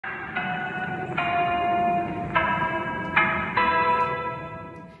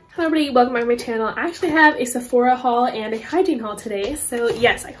Hello everybody, welcome back to my channel. I actually have a Sephora haul and a Hygiene haul today. So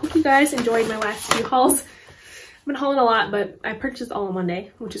yes, I hope you guys enjoyed my last few hauls. I've been hauling a lot, but I purchased all in one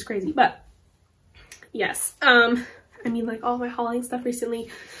day, which is crazy. But yes, I mean like all my hauling stuff recently,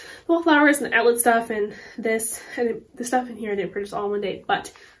 the wallflowers and the outlet stuff and this, and the stuff in here I didn't purchase all in one day.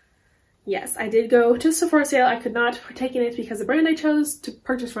 But yes, I did go to the Sephora sale. I could not partake in it because the brand I chose to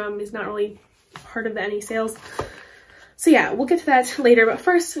purchase from is not really part of any sales. So yeah, we'll get to that later, but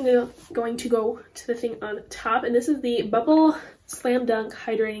first I'm going to go to the thing on top, and this is the Bubble Slam Dunk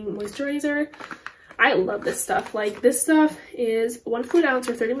Hydrating Moisturizer. I love this stuff. Like, this stuff is 1 fluid ounce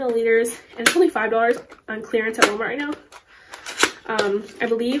or 30 milliliters, and it's only $5 on clearance at Walmart right now. I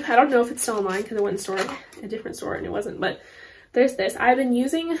believe, I don't know if it's still online because I went and store a different store and it wasn't, but there's this. I've been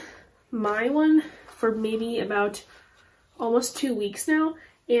using my one for maybe about almost 2 weeks now,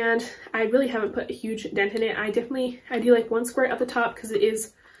 and I really haven't put a huge dent in it. I do like one squirt at the top because it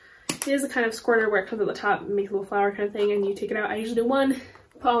is a kind of squirter where it comes at the top and makes a little flower kind of thing, and you take it out. I usually do one,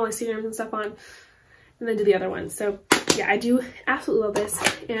 put all my serums and stuff on, and then do the other one. So yeah, I do absolutely love this,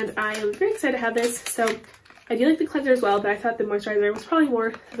 and I am very excited to have this. So I do like the cleanser as well, but I thought the moisturizer was probably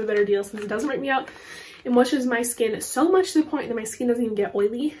more of a better deal since it doesn't break me out. It moisturizes my skin so much to the point that my skin doesn't even get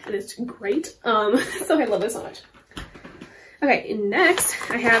oily, and it's great. So I love this so much. Okay, next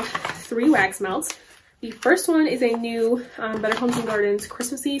I have 3 wax melts. The first one is a new Better Homes and Gardens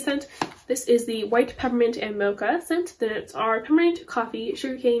Christmassy scent. This is the White Peppermint and Mocha scent. The notes are peppermint, coffee,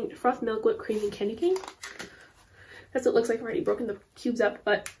 sugarcane, froth milk, whipped cream, and candy cane. That's what it looks like. I've already broken the cubes up,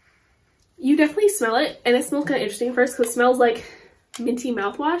 but you definitely smell it, and it smells kind of interesting at first because it smells like minty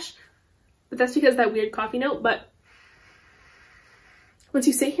mouthwash, but that's because of that weird coffee note. But once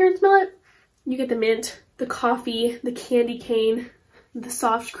you sit here and smell it, you get the mint, the coffee, the candy cane, the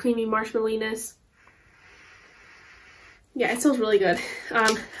soft creamy marshmallowiness. Yeah, it smells really good.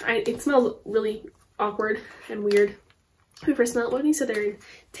 It smells really awkward and weird when you first smell it. When you sit there and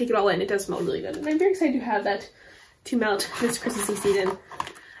take it all in, it does smell really good, and I'm very excited to have that to melt this Christmassy season.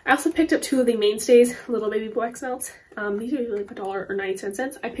 I also picked up 2 of the mainstays Little Baby wax melts. These are usually like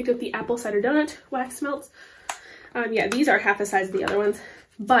 $1.97. I picked up the apple cider donut wax melts. Yeah, these are half the size of the other ones,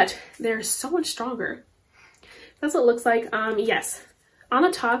 but they're so much stronger. That's what it looks like. Yes, on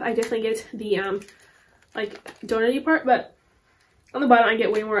the top I definitely get the like donut-y part, but on the bottom I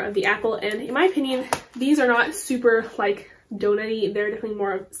get way more of the apple, and in my opinion these are not super like donut-y. They're definitely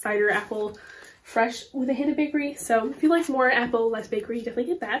more cider apple fresh with a hint of bakery. So if you like more apple, less bakery, definitely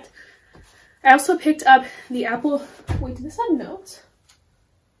get that. I also picked up the apple, wait, did this have notes?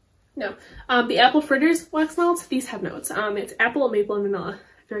 No, the apple fritters wax melts. These have notes. It's apple, maple, and vanilla.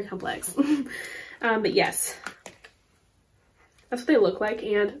 Very complex. But yes, that's what they look like,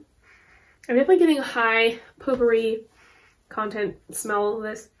 and I'm definitely getting a high potpourri content smell of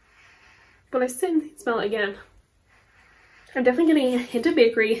this. When I sit and smell it again, I'm definitely getting a hint of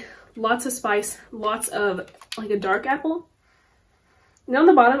bakery, lots of spice, lots of like a dark apple. And on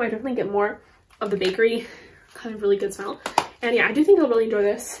the bottom, I definitely get more of the bakery, kind of really good smell. And yeah, I do think I'll really enjoy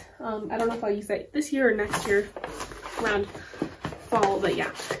this. I don't know if I'll use that this year or next year around fall, but yeah.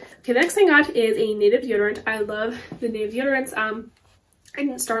 Okay, the next thing I got is a native deodorant. I love the native deodorants. I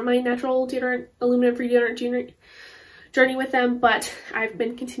didn't start my natural deodorant, aluminum-free deodorant journey with them, but I've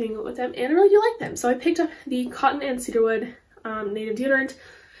been continuing with them, and I really do like them. So I picked up the cotton and cedarwood native deodorant.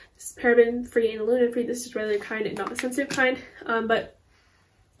 This is paraben-free and aluminum-free. This is regular kind and not the sensitive kind. But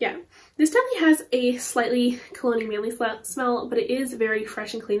yeah, this definitely has a slightly cologne manly smell, but it is very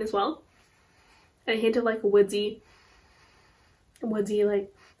fresh and clean as well. And a hint of like a woodsy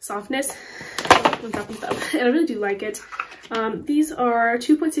like softness on top and stuff, and I really do like it. These are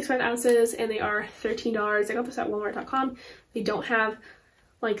 2.65 ounces and they are $13. I got this at walmart.com. They don't have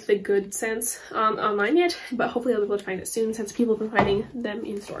like the good scents online yet, but hopefully I'll be able to find it soon since people have been finding them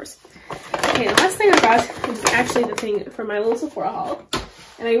in stores. Okay, the last thing I got is actually the thing from my little Sephora haul,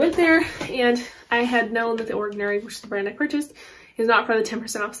 and I went there and I had known that The Ordinary, which is the brand I purchased, is not part of the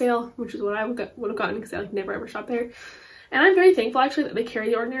 10% off sale, which is what I would have gotten because I like never ever shop there. And I'm very thankful actually that they carry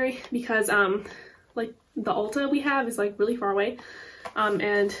The Ordinary because like the Ulta we have is like really far away,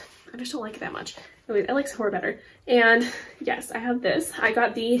 and I just don't like it that much. Anyways, I like Sephora better. And yes, I have this. I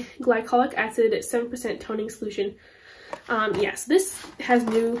got the glycolic acid 7% toning solution. Yes, this has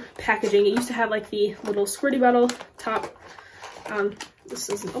new packaging. It used to have like the little squirty bottle top. This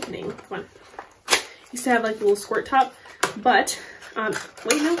is an opening. Come on. It used to have like the little squirt top, but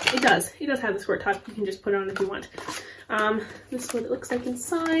wait, no, it does. It does have the squirt top. You can just put it on if you want. This is what it looks like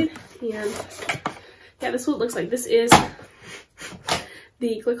inside, and yeah, this is what it looks like. This is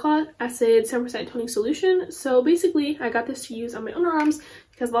the glycolic acid 7% toning solution. So basically, I got this to use on my underarms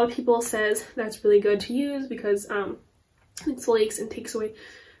because a lot of people says that's really good to use because it exfoliates and takes away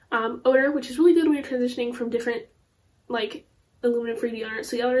odor, which is really good when you're transitioning from different like aluminum free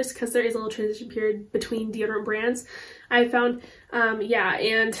deodorants to the others, because there is a little transition period between deodorant brands, I found. Yeah,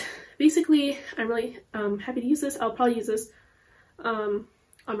 and basically I'm really happy to use this. I'll probably use this on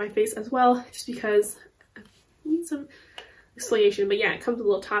my face as well, just because I need some exfoliation. But yeah, it comes with a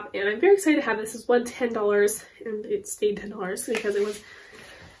little top, and I'm very excited to have this. This was $10 and it stayed $10 because it was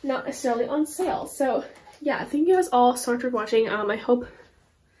not necessarily on sale. So yeah, thank you guys all so much for watching. I hope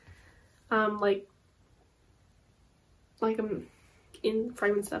like I'm in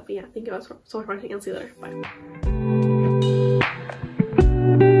frame and stuff, but yeah, thank you guys so much for watching. I'll see you later. Bye.